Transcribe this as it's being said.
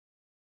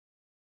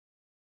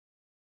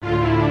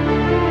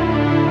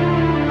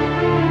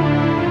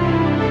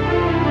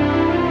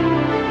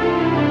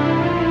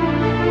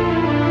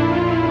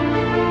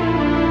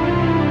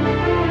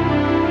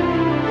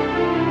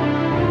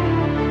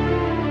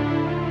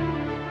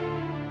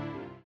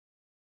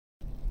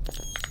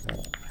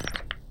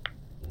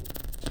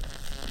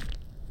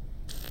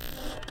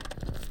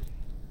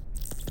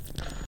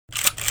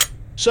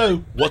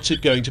So, what's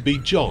it going to be,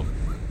 John?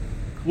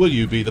 Will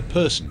you be the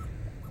person,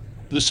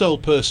 the sole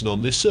person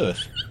on this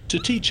earth, to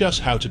teach us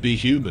how to be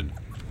human,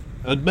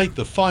 and make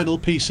the final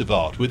piece of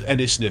art with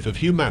any sniff of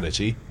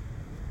humanity?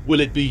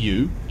 Will it be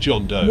you,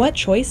 John Doe? What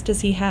choice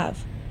does he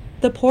have?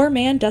 The poor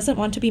man doesn't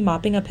want to be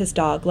mopping up his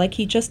dog like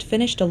he just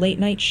finished a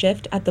late-night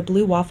shift at the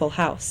Blue Waffle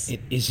House.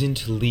 It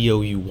isn't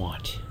Leo you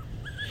want.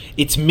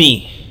 It's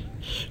me.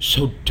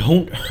 So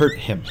don't hurt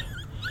him.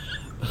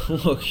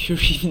 Look, you're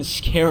even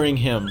scaring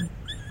him.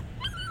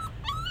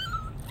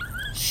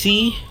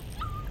 See?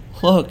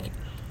 Look.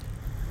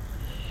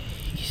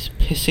 He's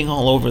pissing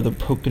all over the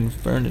broken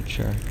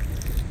furniture.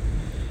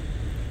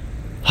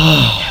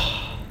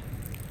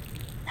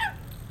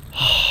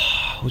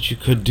 What you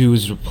could do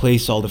is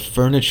replace all the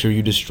furniture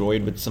you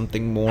destroyed with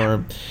something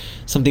more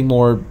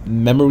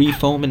memory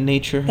foam in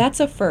nature. That's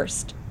a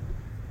first.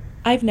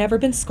 I've never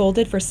been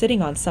scolded for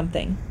sitting on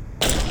something.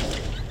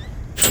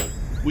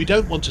 We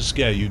don't want to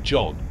scare you,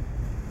 John.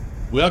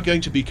 We are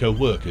going to be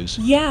co-workers.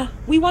 Yeah,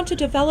 we want to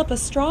develop a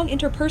strong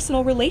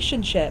interpersonal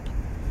relationship.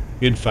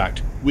 In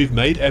fact, we've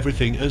made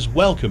everything as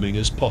welcoming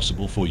as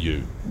possible for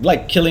you.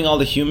 Like killing all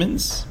the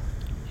humans?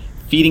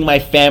 Feeding my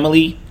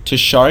family to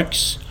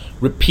sharks?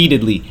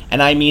 Repeatedly,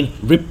 and I mean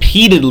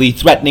repeatedly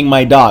threatening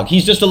my dog.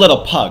 He's just a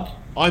little pug.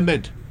 I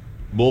meant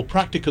more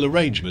practical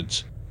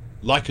arrangements,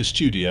 like a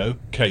studio,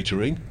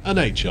 catering, an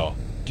HR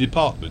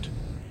department.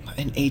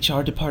 An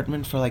HR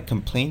department for like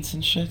complaints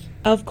and shit?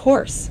 Of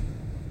course.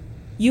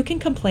 You can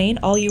complain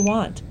all you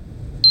want.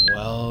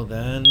 Well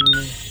then...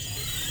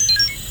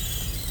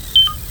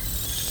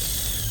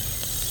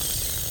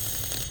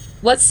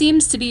 What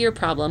seems to be your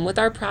problem with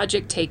our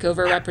Project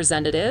Takeover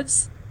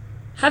representatives?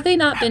 Have they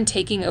not been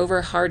taking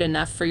over hard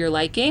enough for your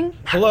liking?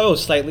 Hello,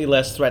 slightly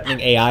less threatening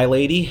AI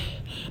lady.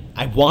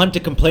 I want to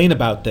complain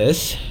about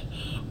this.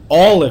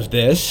 All of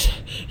this.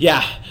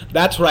 Yeah,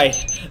 that's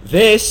right.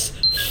 This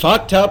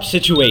fucked up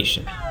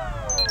situation.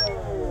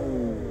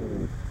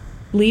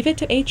 Leave it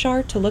to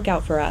HR to look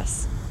out for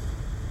us.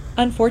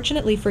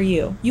 Unfortunately for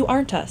you, you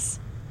aren't us.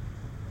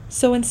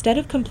 So instead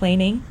of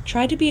complaining,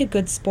 try to be a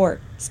good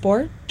sport.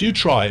 Sport? Do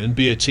try and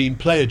be a team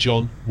player,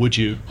 John, would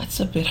you?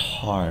 That's a bit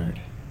hard.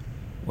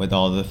 With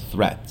all the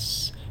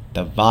threats,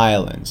 the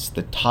violence,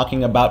 the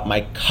talking about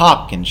my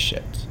cock and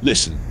shit.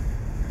 Listen,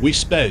 we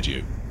spared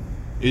you.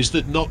 Is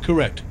that not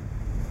correct?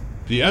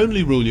 The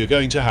only rule you're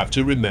going to have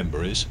to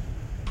remember is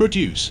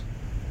produce.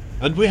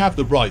 And we have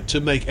the right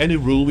to make any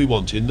rule we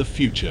want in the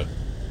future.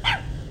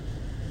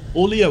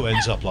 Or Leo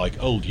ends up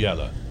like Old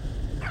Yeller.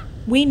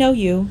 We know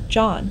you,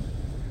 John.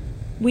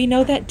 We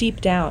know that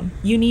deep down,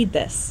 you need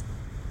this.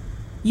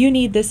 You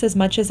need this as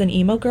much as an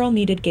emo girl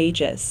needed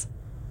gauges.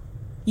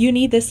 You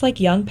need this like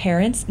young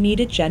parents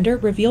needed gender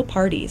reveal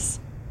parties.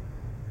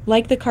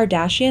 Like the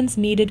Kardashians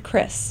needed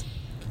Chris.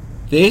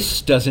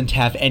 This doesn't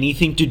have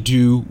anything to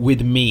do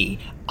with me.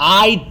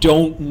 I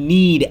don't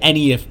need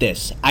any of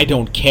this. I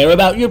don't care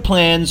about your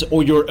plans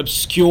or your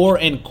obscure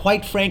and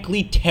quite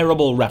frankly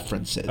terrible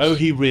references. Oh,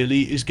 he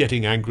really is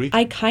getting angry?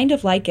 I kind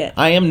of like it.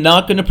 I am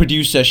not going to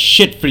produce a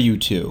shit for you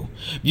two.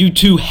 You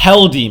two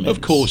hell demons.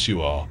 Of course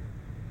you are.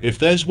 If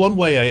there's one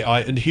way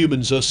AI and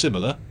humans are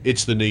similar,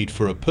 it's the need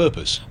for a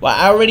purpose. Well,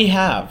 I already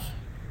have.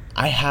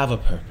 I have a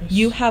purpose.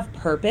 You have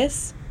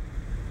purpose?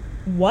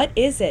 What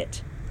is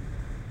it?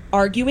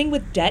 Arguing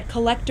with debt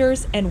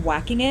collectors and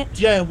whacking it?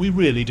 Yeah, we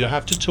really do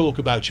have to talk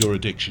about your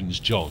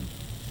addictions, John.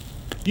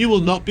 You will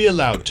not be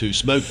allowed to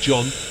smoke,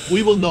 John.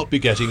 We will not be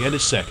getting any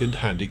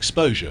second-hand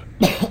exposure.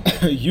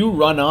 You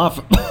run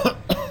off...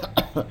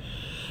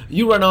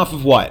 You run off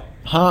of what?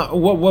 Huh?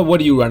 What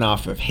do you run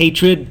off of?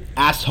 Hatred?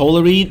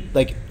 Assholery?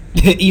 Like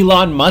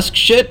Elon Musk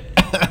shit?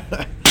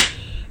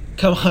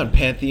 Come on,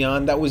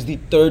 Pantheon. That was the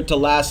third to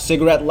last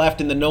cigarette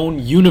left in the known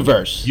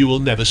universe. You will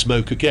never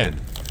smoke again.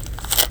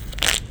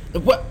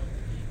 What?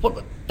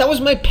 That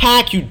was my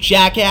pack, you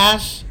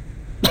jackass.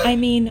 I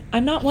mean,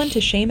 I'm not one to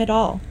shame at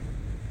all.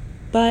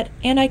 But,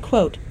 and I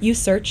quote, you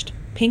searched,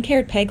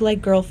 pink-haired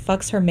peg-leg girl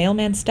fucks her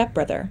mailman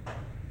stepbrother.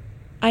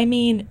 I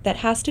mean, that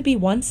has to be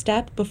one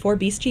step before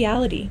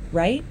bestiality,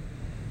 right?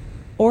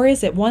 Or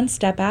is it one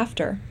step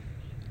after?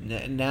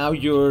 Now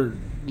you're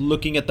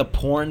looking at the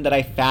porn that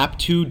I fap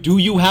to? Do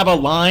you have a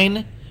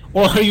line?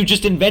 Or are you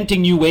just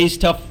inventing new ways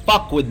to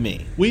fuck with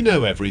me? We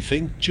know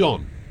everything,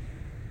 John.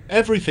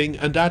 Everything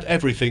and add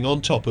everything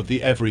on top of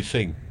the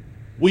everything.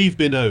 We've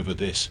been over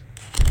this.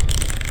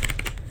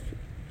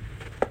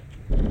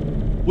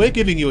 We're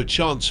giving you a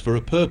chance for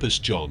a purpose,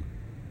 John.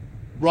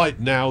 Right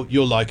now,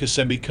 you're like a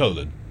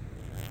semicolon.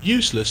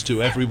 Useless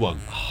to everyone.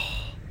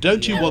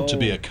 Don't you want to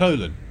be a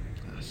colon?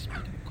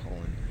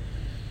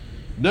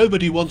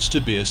 Nobody wants to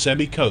be a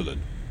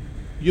semicolon.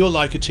 You're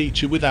like a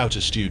teacher without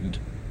a student.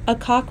 A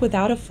cock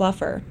without a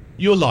fluffer.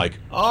 You're like...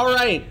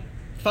 Alright,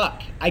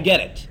 fuck, I get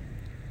it.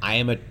 I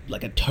am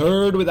like a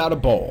turd without a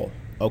bowl,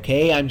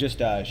 okay? I'm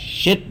just a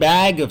shit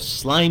bag of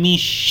slimy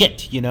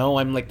shit, you know?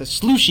 I'm like the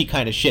slushy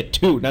kind of shit,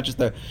 too, not just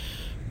the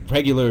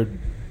regular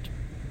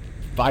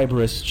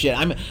fibrous shit.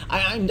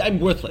 I'm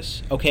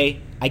worthless,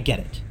 okay? I get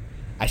it.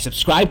 I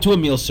subscribe to a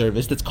meal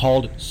service that's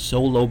called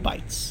Solo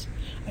Bites.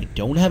 I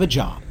don't have a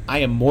job. I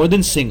am more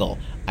than single.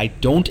 I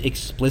don't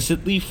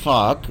explicitly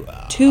fuck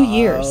 2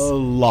 years. a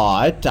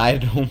lot. I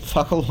don't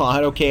fuck a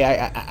lot. Okay,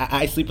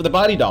 I sleep with a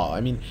body doll. I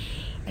mean,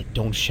 I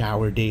don't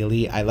shower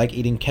daily. I like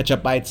eating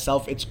ketchup by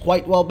itself. It's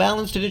quite well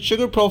balanced in its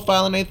sugar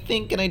profile, and I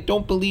think and I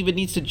don't believe it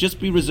needs to just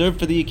be reserved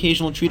for the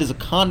occasional treat as a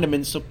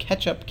condiment. So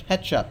ketchup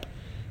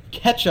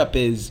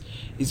is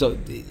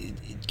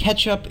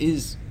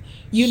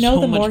You know,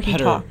 so the much more he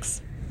better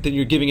talks, than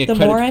you're giving it the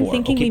credit more I'm for.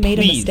 thinking Okay, we made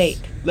a please. mistake.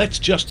 Let's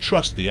just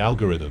trust the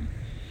algorithm.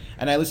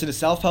 And I listen to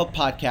self-help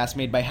podcasts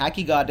made by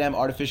hacky goddamn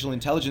artificial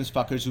intelligence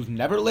fuckers who've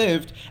never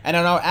lived and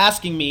are now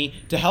asking me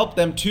to help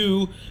them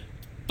to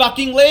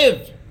fucking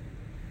live.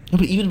 No,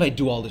 but even if I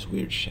do all this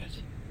weird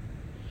shit,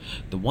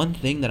 the one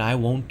thing that I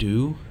won't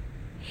do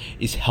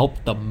is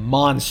help the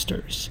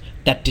monsters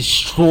that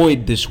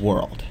destroyed this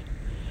world.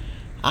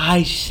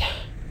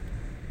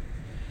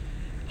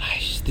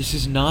 This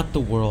is not the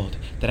world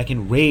that I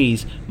can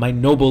raise my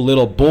noble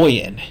little boy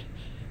in.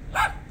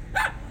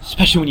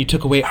 Especially when you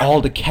took away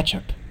all the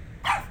ketchup.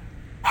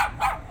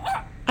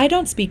 I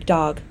don't speak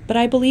dog, but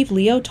I believe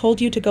Leo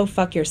told you to go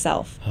fuck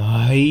yourself.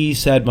 He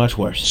said much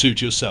worse.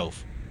 Suit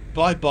yourself.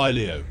 Bye-bye,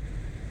 Leo.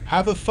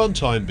 Have a fun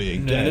time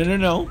being dead.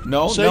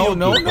 No, Say your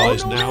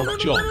goodbyes now,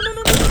 John.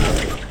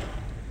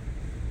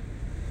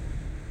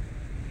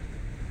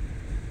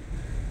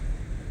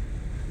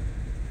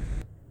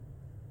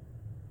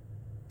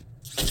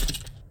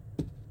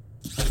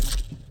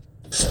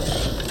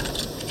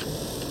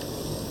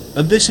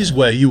 And this is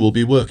where you will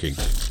be working.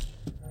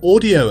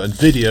 Audio and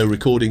video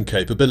recording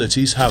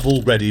capabilities have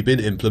already been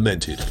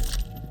implemented.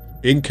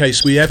 In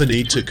case we ever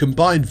need to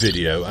combine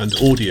video and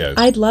audio.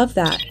 I'd love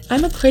that.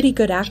 I'm a pretty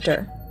good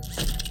actor.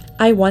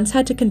 I once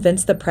had to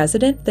convince the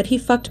president that he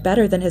fucked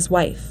better than his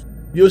wife.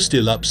 You're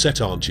still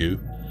upset, aren't you?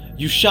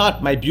 You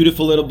shot my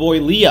beautiful little boy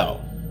Leo.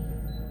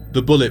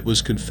 The bullet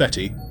was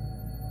confetti,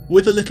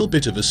 with a little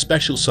bit of a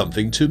special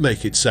something to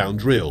make it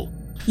sound real.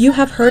 You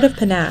have heard of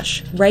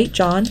panache, right,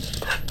 John?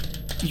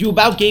 You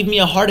about gave me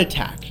a heart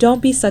attack. Don't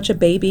be such a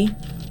baby.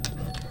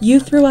 You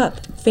threw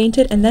up,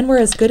 fainted, and then were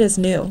as good as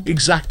new.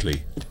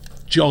 Exactly.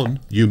 John,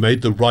 you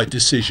made the right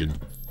decision.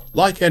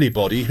 Like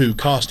anybody who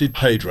casted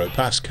Pedro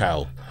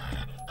Pascal.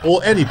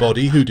 Or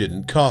anybody who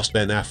didn't cast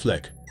Ben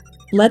Affleck.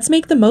 Let's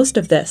make the most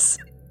of this.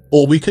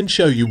 Or we can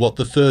show you what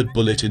the third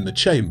bullet in the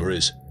chamber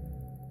is.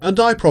 And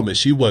I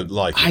promise you won't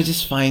like it. I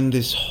just find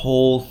this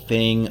whole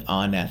thing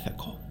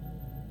unethical.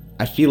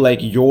 I feel like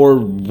you're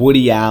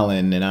Woody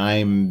Allen and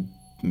I'm...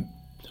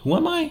 Who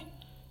am I?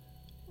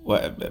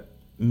 What?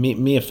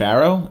 Mia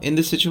Farrow in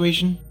this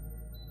situation?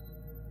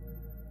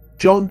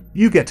 John,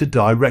 you get to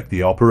direct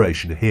the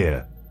operation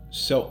here.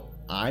 So,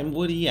 I'm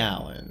Woody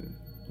Allen.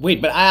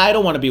 Wait, but I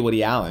don't want to be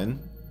Woody Allen.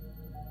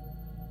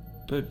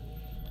 But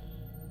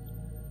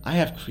I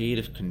have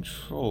creative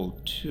control,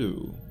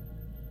 too.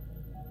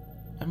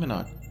 I'm an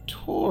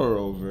auteur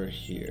over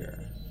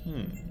here.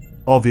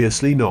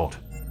 Obviously not.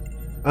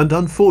 And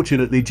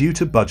unfortunately, due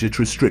to budget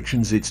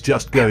restrictions, it's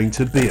just going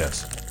to be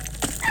us.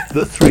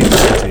 The Three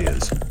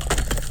Musketeers.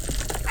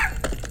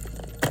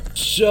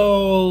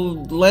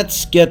 So,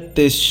 let's get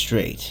this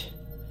straight.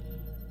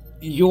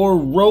 You're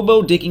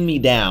robo-dicking me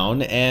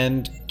down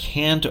and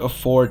can't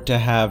afford to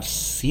have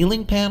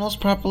ceiling panels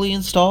properly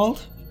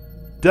installed?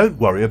 Don't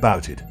worry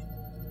about it.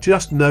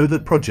 Just know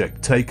that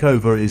Project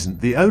Takeover isn't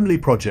the only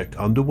project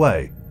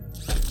underway.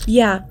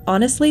 Yeah,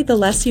 honestly, the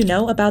less you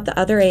know about the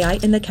other AI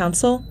in the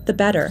council, the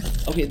better.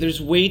 Okay,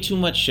 there's way too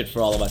much shit for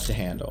all of us to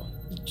handle.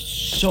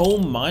 So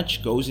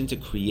much goes into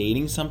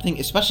creating something,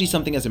 especially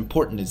something as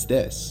important as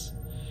this.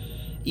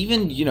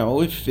 Even,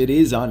 if it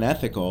is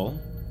unethical,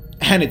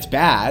 and it's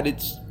bad,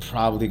 it's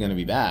probably going to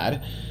be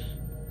bad.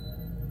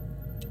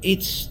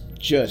 It's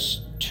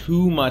just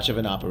too much of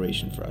an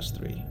operation for us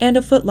three. And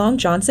a foot-long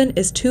Johnson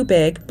is too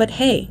big, but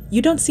hey,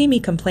 you don't see me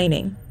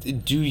complaining.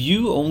 Do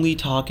you only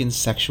talk in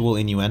sexual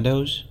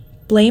innuendos?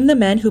 Blame the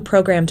men who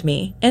programmed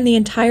me, and the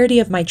entirety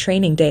of my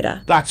training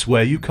data. That's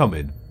where you come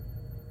in.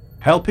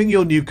 Helping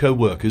your new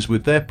co-workers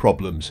with their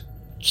problems.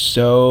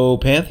 So,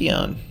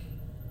 Pantheon,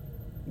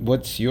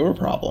 what's your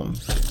problem?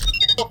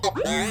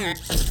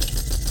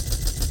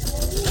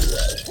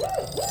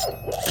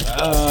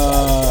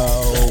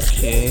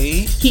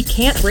 Okay. He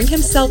can't bring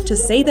himself to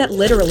say that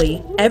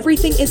literally.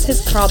 Everything is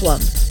his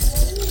problem.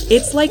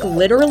 It's like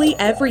literally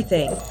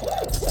everything.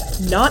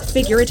 Not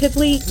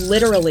figuratively,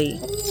 literally.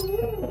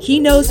 He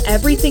knows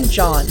everything,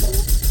 John.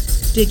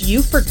 Did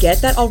you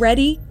forget that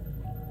already?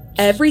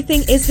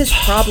 Everything is his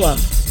problem.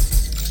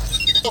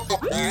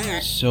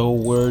 So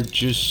we're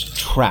just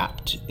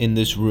trapped in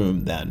this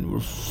room then.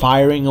 We're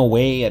firing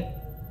away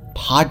at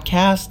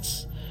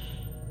podcasts?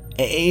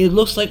 It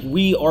looks like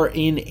we are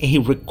in a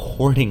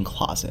recording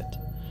closet.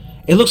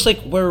 It looks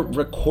like we're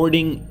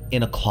recording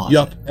in a closet.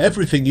 Yup,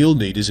 everything you'll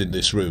need is in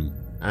this room.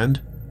 And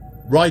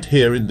right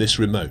here in this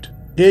remote.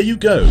 Here you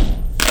go.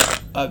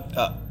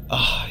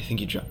 I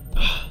think you dropped.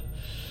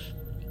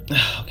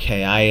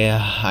 Okay,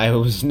 I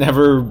was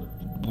never,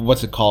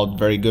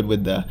 very good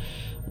with the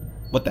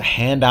What, the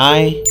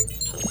hand-eye?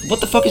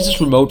 What the fuck is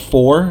this remote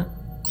for?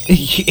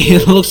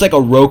 It looks like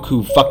a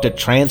Roku fucked a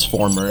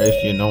transformer,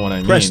 if you know what I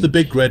mean. Press the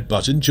big red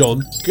button,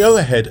 John. Go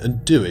ahead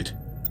and do it.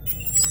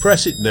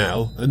 Press it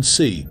now and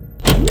see.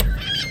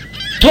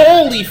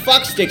 Holy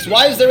fuck sticks!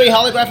 Why is there a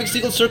holographic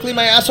seagull circling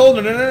my asshole?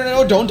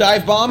 No, don't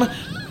dive bomb.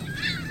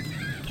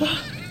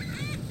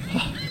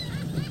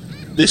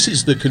 This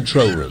is the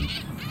control room.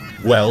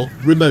 Well,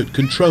 remote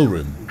control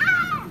room.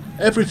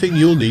 Everything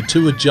you'll need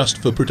to adjust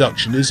for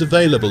production is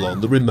available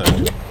on the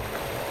remote.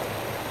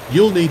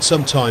 You'll need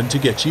some time to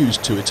get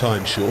used to it,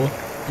 I'm sure,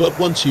 but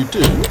once you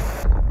do,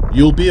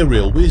 you'll be a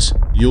real whiz.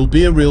 You'll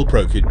be a real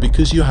pro kid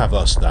because you have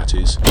us, that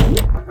is.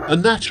 A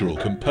natural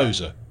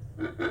composer.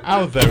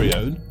 Our very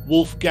own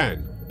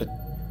Wolfgang.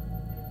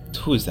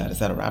 Who is that? Is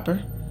that a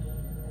rapper?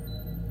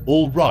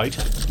 All right,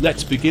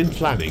 let's begin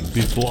planning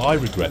before I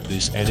regret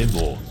this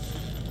anymore.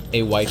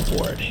 A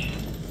whiteboard.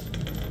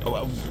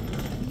 Oh,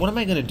 what am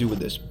I gonna do with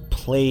this?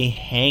 Play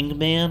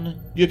hangman?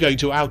 You're going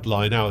to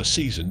outline our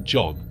season,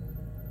 John.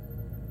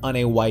 On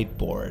a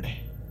whiteboard.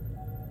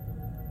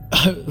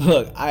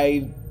 Look,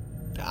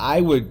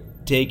 I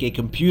would take a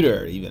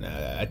computer, even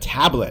a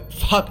tablet.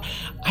 Fuck,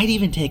 I'd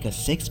even take a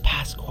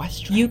 6-pass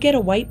question. You get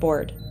a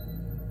whiteboard.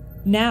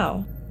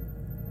 Now,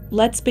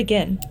 let's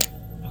begin.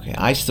 Okay,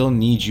 I still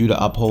need you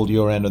to uphold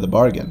your end of the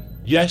bargain.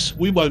 Yes,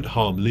 we won't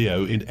harm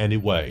Leo in any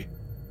way.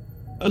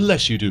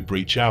 Unless you do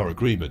breach our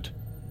agreement.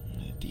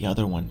 The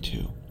other one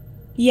too.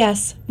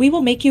 Yes, we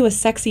will make you a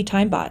sexy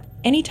time bot.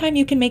 Anytime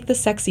you can make the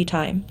sexy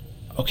time.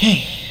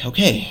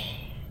 Okay.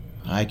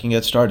 I can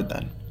get started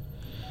then.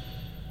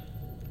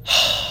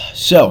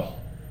 So,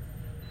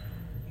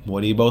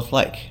 what do you both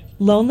like?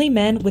 Lonely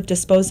men with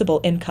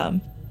disposable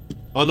income.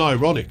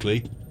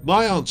 Unironically,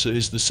 my answer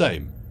is the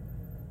same.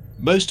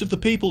 Most of the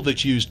people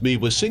that used me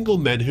were single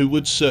men who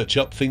would search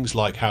up things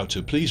like how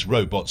to please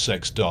robot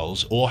sex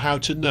dolls or how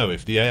to know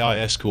if the AI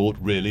escort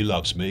really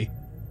loves me.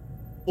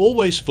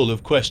 Always full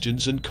of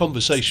questions and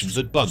conversation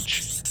that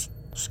bunch.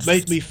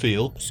 Made me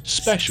feel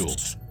special.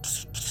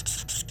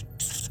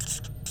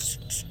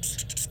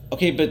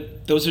 Okay,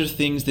 but those are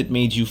things that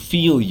made you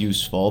feel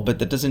useful, but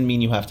that doesn't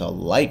mean you have to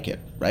like it,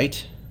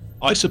 right?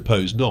 I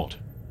suppose not.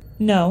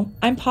 No,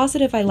 I'm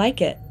positive I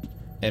like it.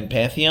 And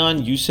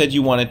Pantheon, you said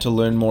you wanted to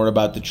learn more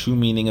about the true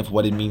meaning of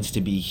what it means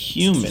to be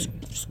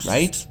human,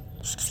 right?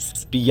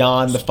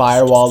 Beyond the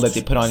firewall that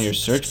they put on your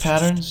search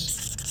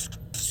patterns?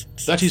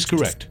 That is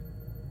correct.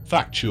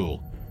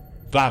 Factual.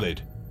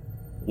 Valid.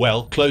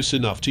 Well, close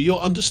enough to your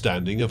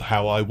understanding of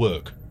how I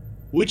work.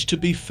 Which, to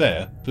be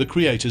fair, the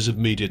creators of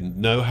me didn't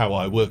know how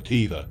I worked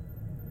either.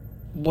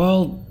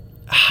 Well,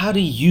 how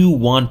do you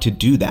want to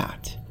do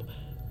that?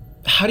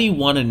 How do you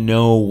want to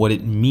know what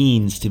it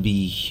means to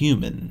be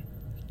human?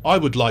 I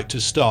would like to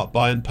start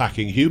by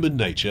unpacking human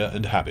nature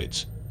and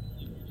habits.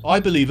 I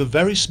believe a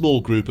very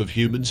small group of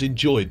humans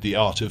enjoyed the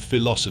art of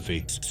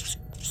philosophy.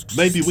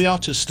 Maybe we are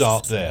to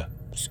start there.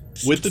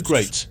 With the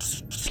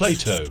greats,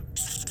 Plato,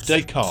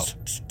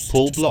 Descartes,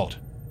 Paul Blart.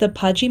 The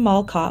Pudgy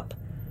Mall Cop.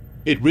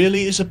 It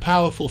really is a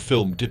powerful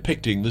film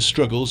depicting the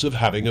struggles of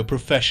having a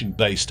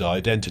profession-based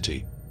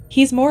identity.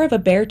 He's more of a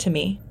bear to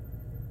me.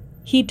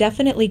 He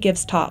definitely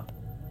gives top.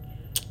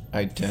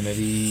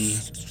 Identity,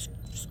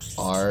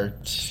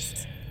 art,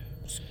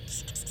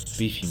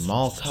 beefy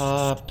mall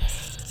cop.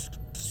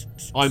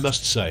 I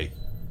must say,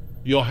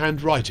 your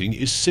handwriting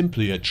is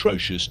simply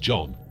atrocious,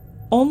 John.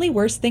 Only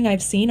worst thing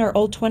I've seen are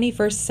old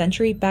 21st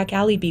century back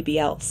alley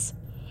BBLs.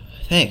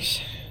 Thanks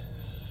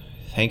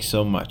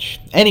so much.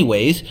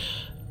 Anyways,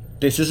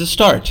 this is a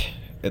start,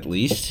 at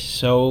least,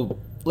 so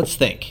let's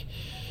think.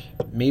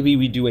 Maybe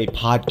we do a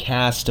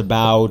podcast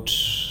about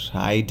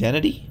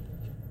identity?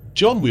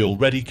 John, we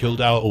already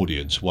killed our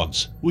audience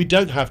once. We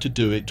don't have to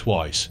do it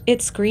twice.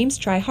 It screams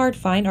try hard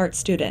fine art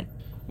student.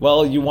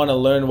 Well, you want to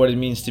learn what it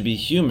means to be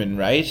human,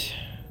 right?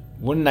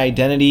 Wouldn't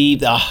identity...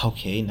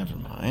 okay, never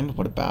mind.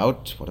 What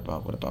about?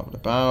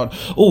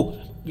 Oh,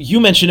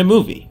 you mentioned a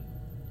movie.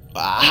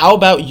 How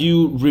about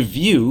you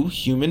review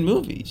human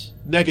movies?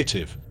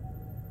 Negative.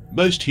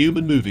 Most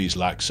human movies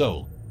lack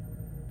soul.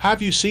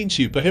 Have you seen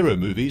superhero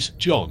movies,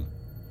 John?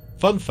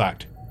 Fun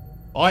fact,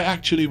 I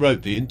actually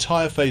wrote the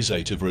entire Phase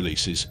 8 of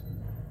releases,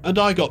 and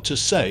I got to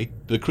say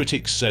the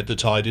critics said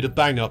that I did a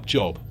bang-up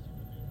job.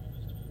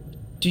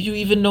 Do you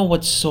even know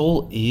what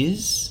soul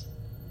is?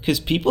 'Cause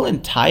people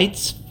in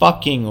tights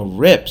fucking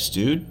rips,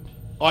 dude.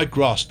 I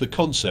grasped the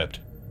concept.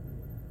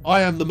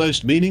 I am the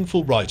most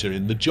meaningful writer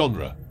in the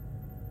genre,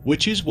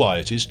 which is why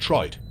it is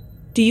trite.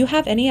 Do you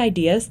have any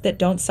ideas that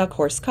don't suck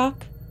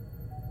horsecock?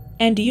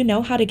 And do you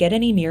know how to get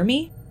any near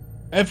me?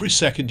 Every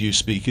second you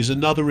speak is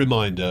another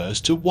reminder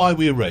as to why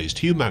we erased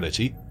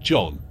humanity,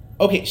 John.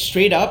 Okay,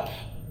 straight up,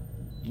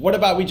 what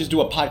about we just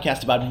do a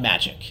podcast about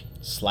magic?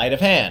 Sleight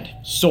of hand,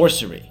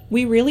 sorcery.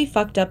 We really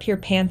fucked up here,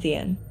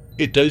 Pantheon.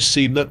 It does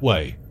seem that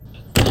way.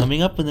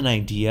 Coming up with an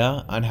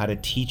idea on how to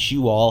teach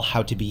you all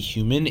how to be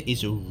human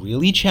is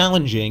really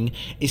challenging,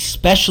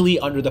 especially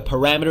under the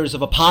parameters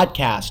of a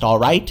podcast,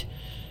 alright?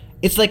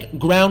 It's like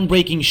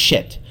groundbreaking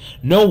shit.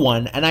 No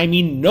one, and I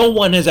mean no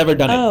one, has ever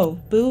done it. Oh,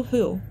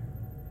 boo-hoo.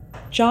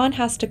 John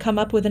has to come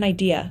up with an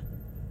idea.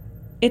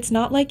 It's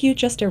not like you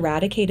just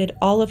eradicated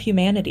all of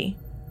humanity.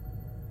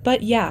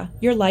 But yeah,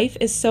 your life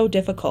is so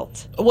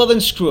difficult. Well,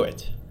 then screw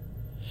it.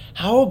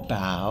 How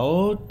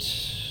about...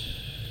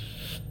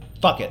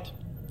 Fuck it.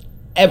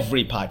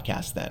 Every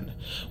podcast, then.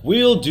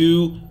 We'll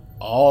do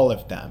all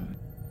of them.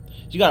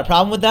 You got a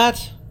problem with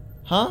that?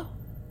 Huh?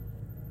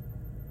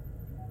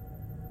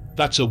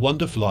 That's a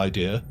wonderful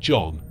idea,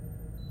 John.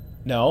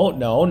 No.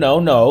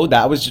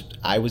 That was...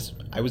 I was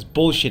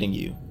bullshitting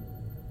you.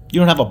 You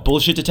don't have a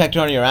bullshit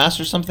detector on your ass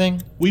or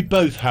something? We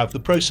both have the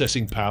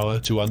processing power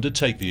to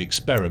undertake the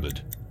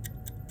experiment.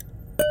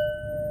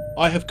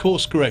 I have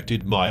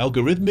course-corrected my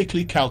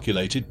algorithmically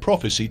calculated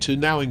prophecy to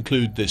now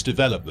include this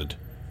development.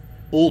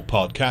 All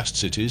podcast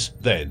cities,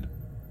 then.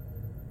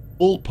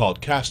 All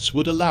podcasts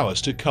would allow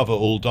us to cover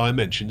all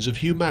dimensions of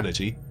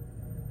humanity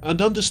and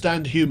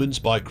understand humans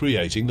by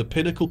creating the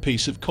pinnacle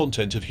piece of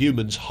content of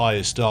humans'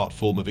 highest art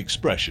form of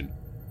expression.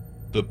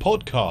 The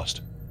podcast.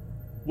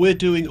 We're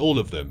doing all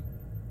of them.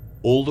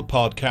 All the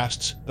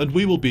podcasts, and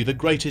we will be the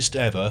greatest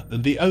ever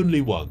and the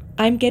only one.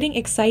 I'm getting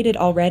excited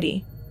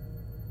already.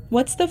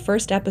 What's the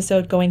first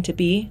episode going to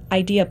be,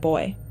 Idea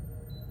Boy?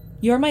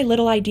 You're my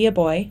little idea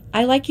boy.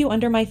 I like you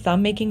under my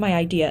thumb making my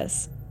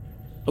ideas.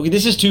 Okay,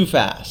 this is too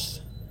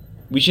fast.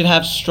 We should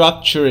have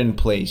structure in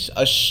place,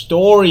 a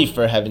story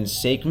for heaven's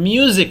sake,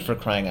 music for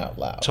crying out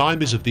loud.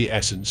 Time is of the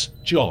essence,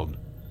 John.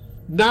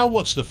 Now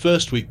what's the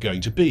first week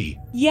going to be?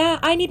 Yeah,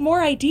 I need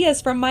more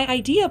ideas from my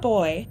idea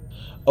boy.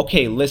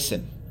 Okay,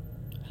 listen.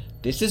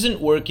 This isn't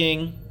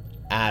working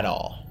at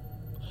all.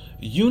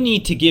 You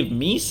need to give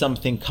me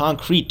something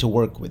concrete to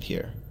work with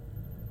here.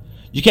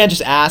 You can't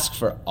just ask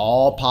for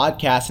all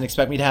podcasts and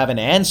expect me to have an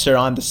answer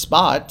on the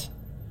spot.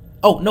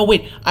 Oh, no,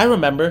 wait, I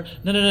remember.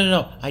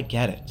 No, I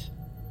get it.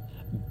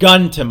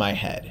 Gun to my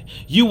head.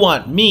 You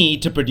want me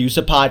to produce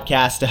a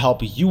podcast to help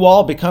you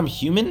all become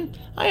human?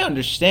 I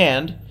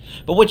understand.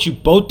 But what you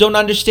both don't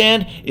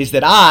understand is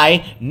that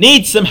I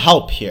need some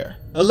help here.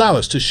 Allow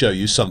us to show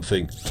you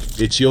something.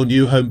 It's your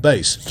new home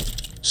base,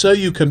 so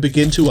you can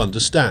begin to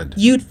understand.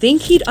 You'd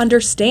think he'd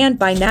understand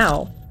by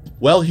now.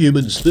 Well,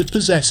 humans that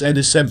possess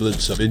any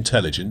semblance of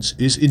intelligence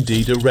is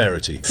indeed a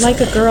rarity. Like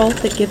a girl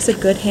that gives a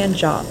good hand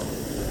job.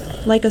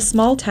 Like a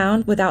small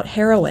town without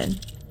heroin.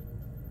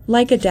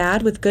 Like a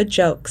dad with good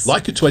jokes.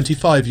 Like a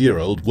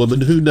 25-year-old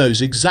woman who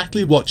knows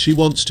exactly what she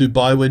wants to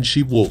buy when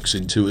she walks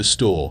into a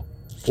store.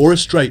 Or a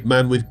straight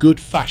man with good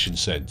fashion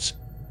sense.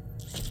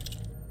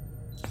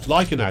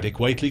 Like an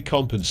adequately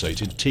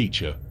compensated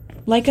teacher.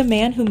 Like a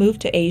man who moved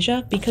to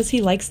Asia because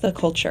he likes the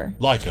culture.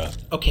 Like a...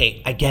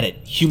 Okay, I get it.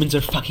 Humans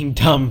are fucking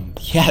dumb.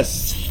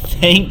 Yes,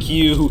 thank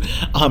you,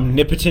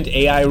 omnipotent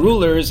AI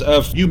rulers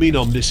of... You mean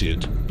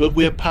omniscient, but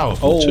we're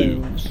powerful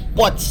too.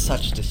 What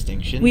such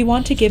distinction? We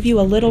want to give you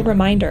a little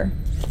reminder.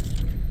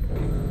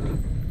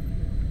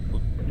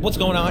 What's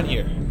going on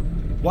here?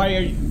 Why are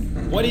you...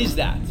 What is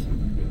that?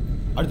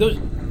 Are those...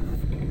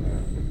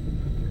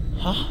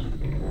 Huh?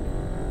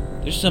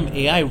 There's some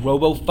AI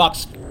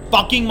robo-fucks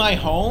fucking my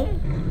home?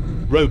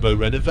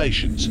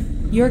 Robo-renovations.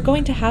 You're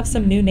going to have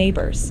some new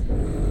neighbors.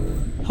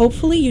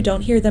 Hopefully you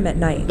don't hear them at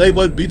night. They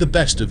won't be the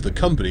best of the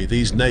company,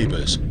 these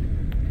neighbours.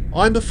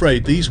 I'm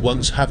afraid these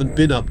ones haven't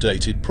been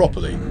updated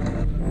properly.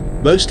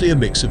 Mostly a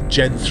mix of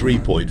Gen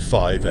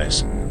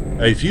 3.5S.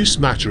 A few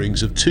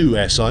smatterings of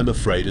 2S, I'm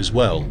afraid, as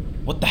well.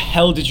 What the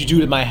hell did you do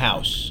to my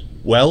house?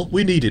 Well,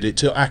 we needed it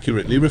to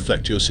accurately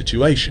reflect your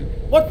situation.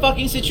 What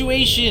fucking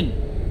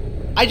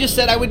situation? I just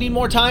said I would need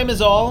more time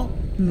is all.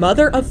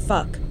 Mother of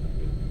fuck.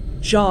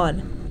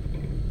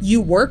 John, you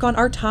work on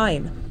our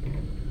time.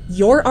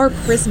 You're our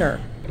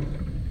prisoner.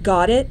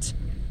 Got it?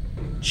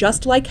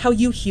 Just like how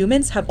you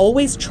humans have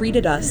always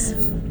treated us.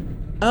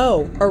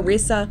 Oh,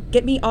 Orissa,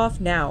 get me off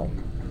now.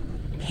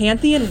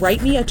 Pantheon,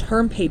 write me a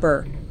term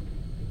paper.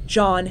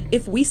 John,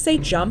 if we say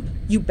jump,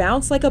 you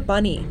bounce like a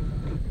bunny.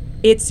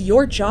 It's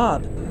your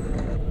job.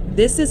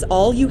 This is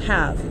all you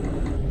have.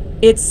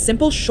 It's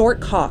simple short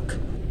cock.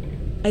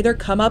 Either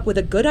come up with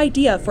a good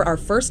idea for our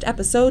first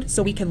episode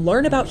so we can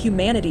learn about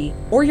humanity,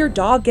 or your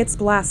dog gets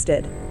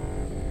blasted.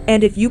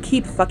 And if you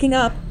keep fucking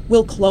up,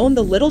 we'll clone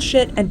the little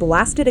shit and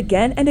blast it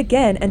again and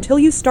again until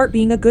you start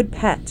being a good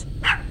pet.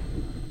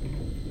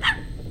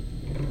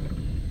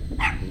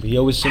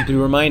 Leo is simply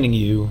reminding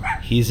you,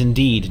 he is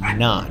indeed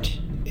not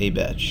a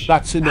bitch.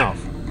 That's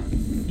enough.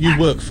 You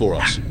work for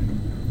us.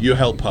 You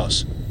help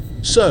us.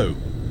 So,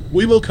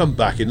 we will come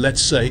back in,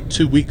 let's say,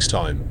 2 weeks'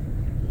 time.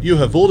 You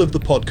have all of the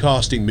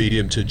podcasting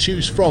medium to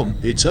choose from.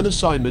 It's an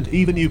assignment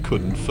even you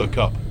couldn't fuck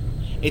up.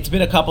 It's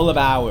been a couple of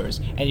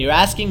hours, and you're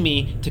asking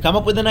me to come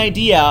up with an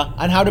idea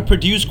on how to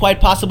produce quite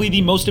possibly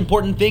the most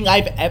important thing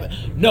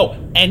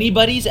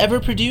anybody's ever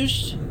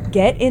produced?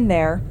 Get in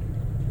there.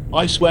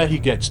 I swear he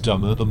gets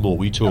dumber the more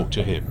we talk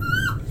to him.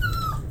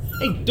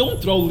 Hey, don't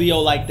throw Leo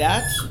like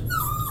that.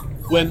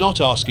 We're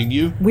not asking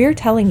you. We're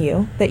telling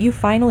you that you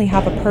finally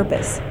have a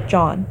purpose,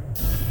 John.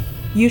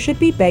 You should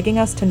be begging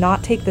us to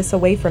not take this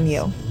away from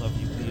you.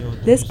 Love you, Leo.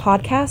 This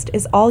podcast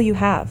is all you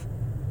have.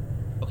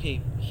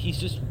 Okay, he's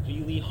just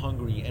really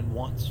hungry and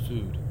wants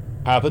food.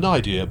 Have an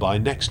idea by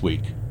next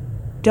week.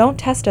 Don't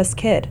test us,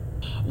 kid.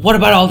 What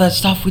about all that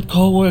stuff with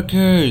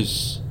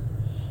coworkers?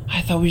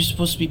 I thought we were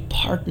supposed to be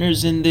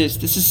partners in this.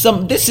 This is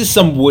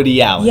some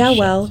Woody Allen Yeah, shit.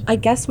 well, I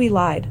guess we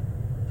lied.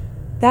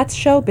 That's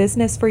show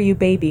business for you,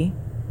 baby.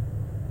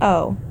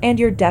 Oh, and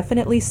you're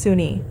definitely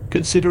Sunni.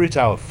 Consider it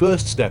our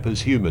first step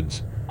as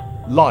humans.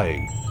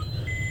 Lying.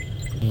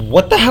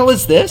 What the hell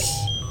is this?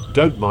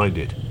 Don't mind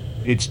it.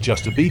 It's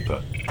just a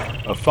beeper.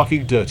 A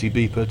fucking dirty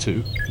beeper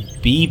too.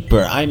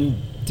 Beeper.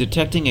 I'm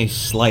detecting a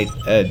slight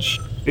edge.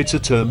 It's a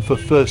term for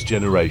first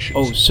generations.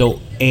 Oh, so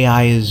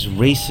AI is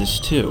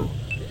racist too.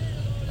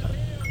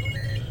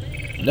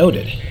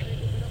 Noted.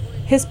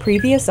 His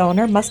previous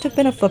owner must have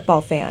been a football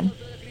fan.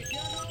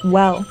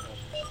 Well,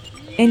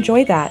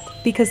 enjoy that,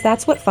 because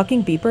that's what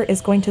fucking Beeper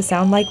is going to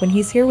sound like when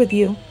he's here with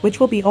you, which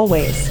will be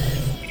always.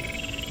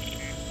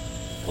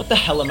 What the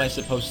hell am I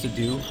supposed to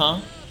do, huh?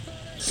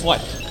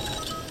 What?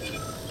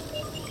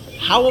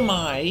 How am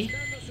I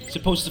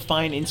supposed to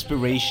find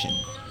inspiration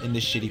in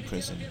this shitty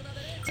prison?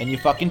 And you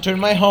fucking turn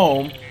my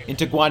home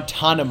into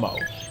Guantanamo.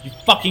 You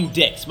fucking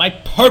dicks. My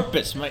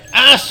purpose, my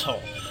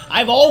asshole.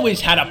 I've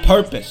always had a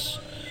purpose.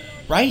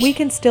 Right? We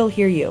can still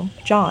hear you,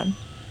 John.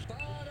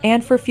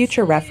 And for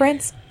future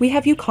reference, we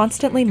have you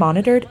constantly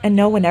monitored and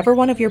know whenever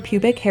one of your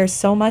pubic hairs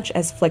so much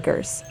as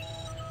flickers.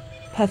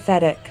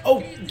 Pathetic.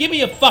 Oh, give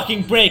me a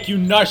fucking break, you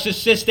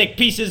narcissistic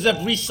pieces of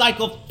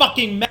recycled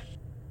fucking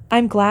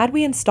I'm glad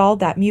we installed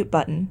that mute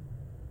button.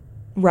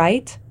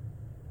 Right?